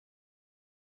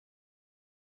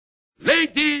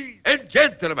Ladies and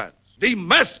gentlemen, the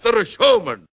master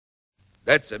showman,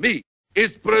 that's me,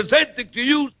 is presenting to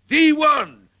you the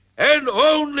one and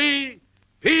only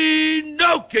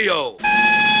Pinocchio.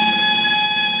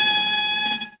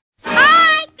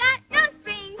 I got no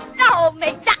strings, so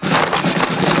make that.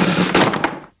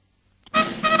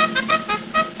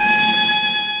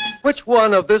 Which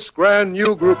one of this grand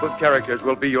new group of characters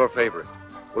will be your favorite?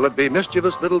 Will it be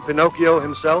mischievous little Pinocchio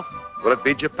himself? Will it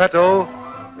be Geppetto,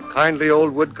 the kindly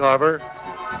old woodcarver?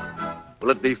 Will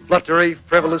it be fluttery,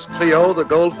 frivolous Cleo, the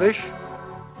goldfish?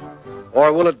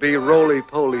 Or will it be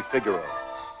roly-poly Figaro?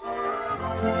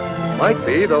 Might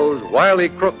be those wily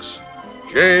crooks,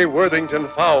 J. Worthington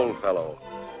Foulfellow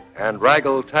and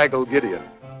Raggle-Taggle Gideon.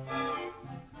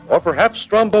 Or perhaps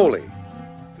Stromboli,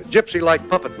 the gypsy-like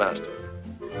puppet master.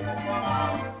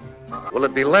 Will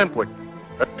it be Lampwick,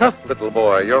 the tough little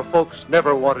boy your folks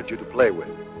never wanted you to play with?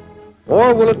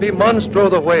 Or will it be Monstro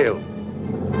the Whale,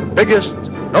 the biggest,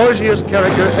 noisiest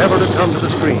character ever to come to the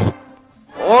screen?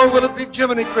 Or will it be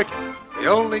Jiminy Cricket, the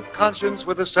only conscience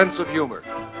with a sense of humor?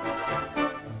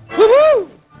 Woo-hoo!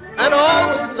 And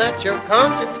always let your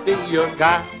conscience be your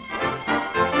guide.